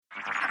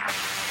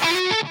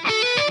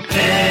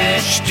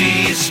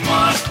HT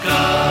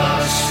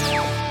Smartcast.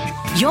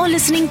 You're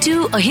listening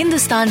to a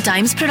Hindustan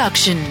Times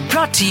production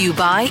brought to you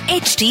by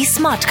HT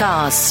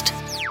Smartcast.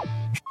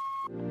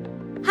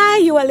 Hi,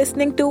 you are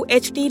listening to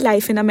HT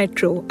Life in a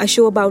Metro, a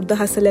show about the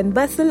hustle and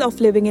bustle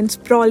of living in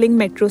sprawling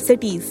metro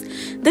cities.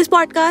 This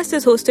podcast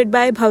is hosted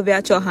by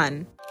Bhavya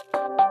Chauhan.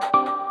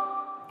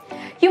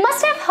 You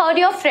must have heard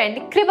your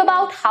friend crib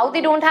about how they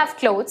don't have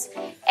clothes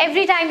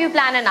every time you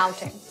plan an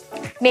outing.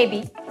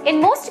 Maybe, in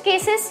most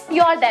cases,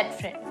 you're that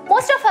friend.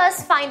 Most of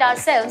us find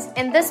ourselves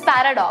in this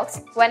paradox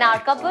when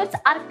our cupboards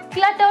are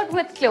cluttered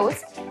with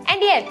clothes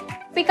and yet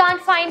we can't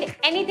find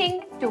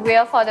anything to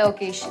wear for the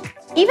occasion.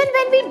 Even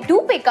when we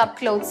do pick up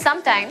clothes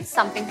sometimes,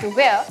 something to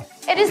wear,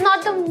 it is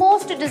not the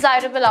most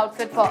desirable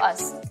outfit for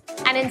us.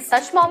 And in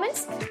such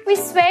moments, we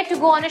swear to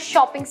go on a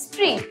shopping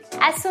spree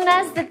as soon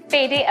as the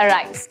payday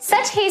arrives.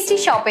 Such hasty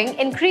shopping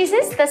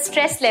increases the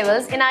stress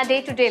levels in our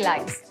day-to-day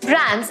lives.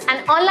 Brands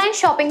and online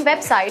shopping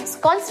websites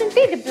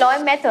constantly deploy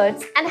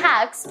methods and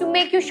hacks to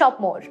make you shop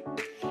more.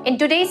 In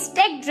today's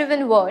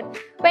tech-driven world,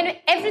 when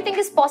everything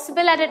is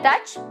possible at a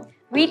touch,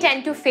 we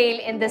tend to fail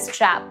in this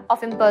trap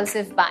of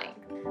impulsive buying.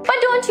 But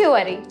don't you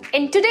worry.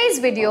 In today's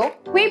video,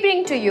 we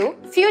bring to you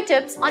few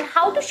tips on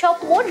how to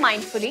shop more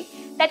mindfully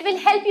that will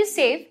help you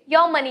save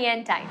your money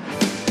and time.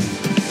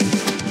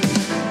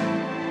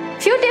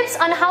 Few tips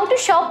on how to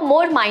shop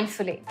more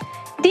mindfully.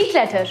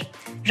 Declutter.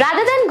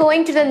 Rather than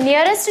going to the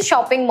nearest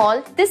shopping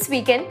mall this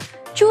weekend,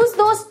 choose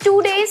those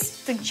 2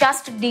 days to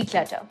just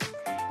declutter.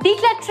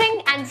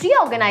 Decluttering and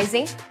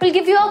reorganizing will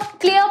give you a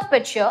clear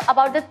picture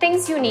about the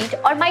things you need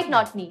or might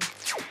not need.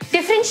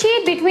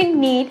 Differentiate between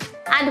need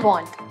and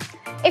want.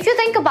 If you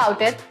think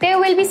about it, there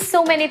will be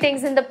so many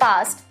things in the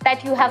past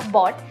that you have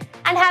bought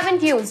and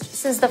haven't used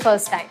since the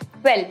first time.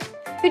 Well,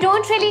 you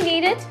don't really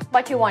need it,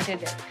 but you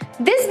wanted it.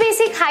 This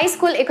basic high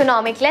school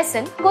economic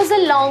lesson goes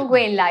a long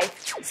way in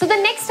life. So the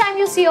next time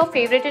you see your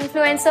favorite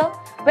influencer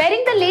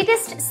wearing the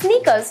latest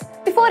sneakers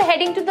before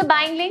heading to the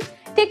buying lane,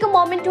 take a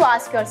moment to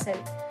ask yourself,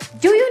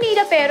 do you need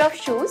a pair of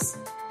shoes?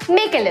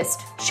 Make a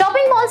list.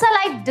 Shopping malls are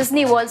like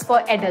Disney worlds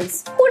for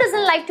adults. Who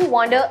doesn't like to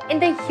wander in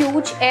the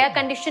huge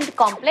air-conditioned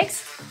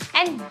complex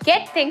and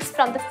get things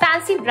from the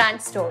fancy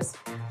brand stores?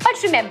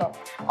 But remember,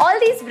 all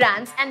these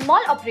brands and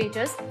mall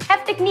operators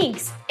have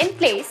techniques in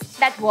place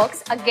that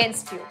works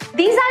against you.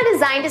 These are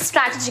designed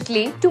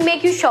strategically to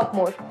make you shop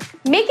more.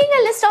 Making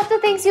a list of the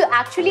things you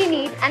actually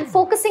need and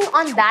focusing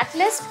on that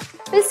list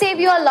will save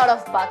you a lot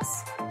of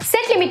bucks.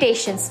 Set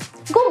limitations.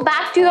 Go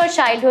back to your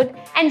childhood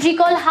and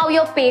recall how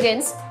your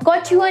parents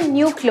got you a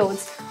new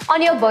clothes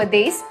on your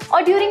birthdays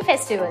or during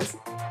festivals.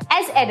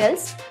 As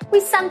adults,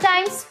 we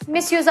sometimes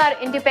misuse our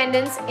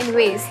independence in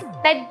ways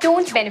that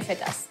don't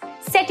benefit us.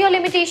 Set your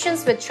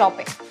limitations with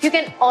shopping. You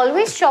can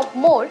always shop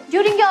more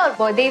during your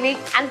birthday week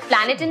and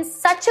plan it in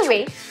such a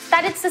way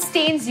that it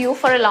sustains you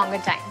for a longer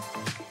time.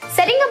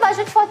 Setting a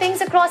budget for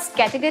things across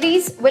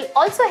categories will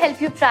also help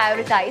you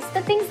prioritize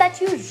the things that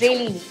you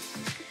really need.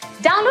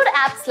 Download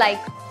apps like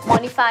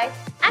Monify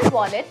and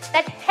Wallet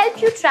that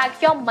help you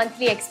track your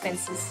monthly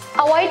expenses.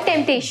 Avoid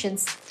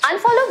temptations.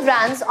 Unfollow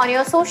brands on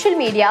your social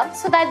media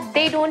so that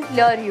they don't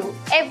lure you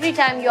every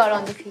time you are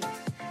on the feed.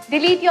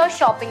 Delete your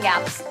shopping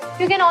apps.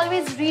 You can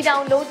always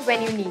re-download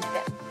when you need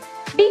them.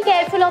 Be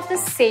careful of the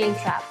sale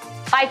trap.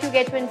 Buy 2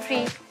 get 1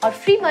 free or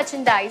free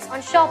merchandise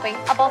on shopping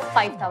above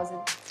 5,000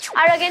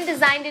 are again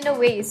designed in a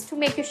ways to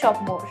make you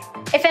shop more.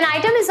 If an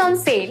item is on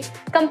sale,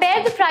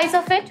 compare the price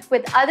of it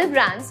with other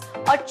brands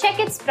or check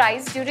its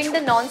price during the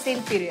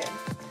non-sale period.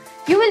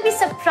 You will be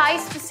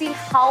surprised to see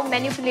how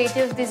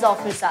manipulative these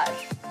offers are.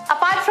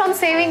 Apart from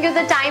saving you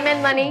the time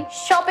and money,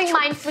 shopping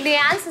mindfully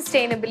and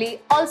sustainably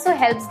also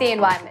helps the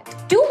environment.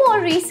 Do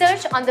more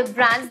research on the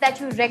brands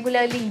that you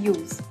regularly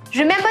use.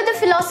 Remember the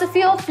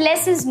philosophy of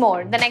less is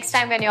more the next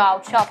time when you're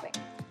out shopping.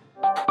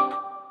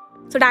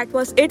 So that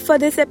was it for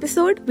this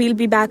episode. We'll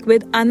be back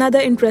with another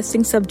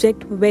interesting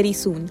subject very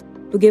soon.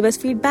 To give us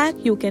feedback,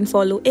 you can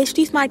follow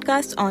HT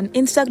Smartcast on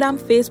Instagram,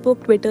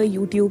 Facebook, Twitter,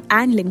 YouTube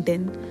and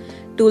LinkedIn.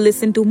 To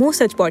listen to more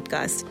such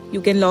podcasts, you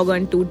can log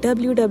on to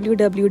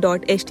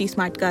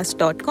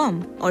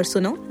www.htsmartcast.com or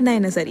suno naye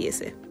nazariye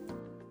se.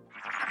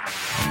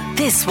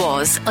 This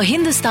was a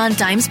Hindustan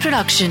Times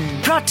production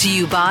brought to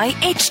you by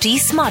HT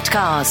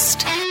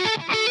Smartcast.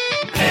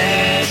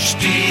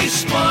 HT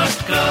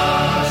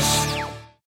Smartcast.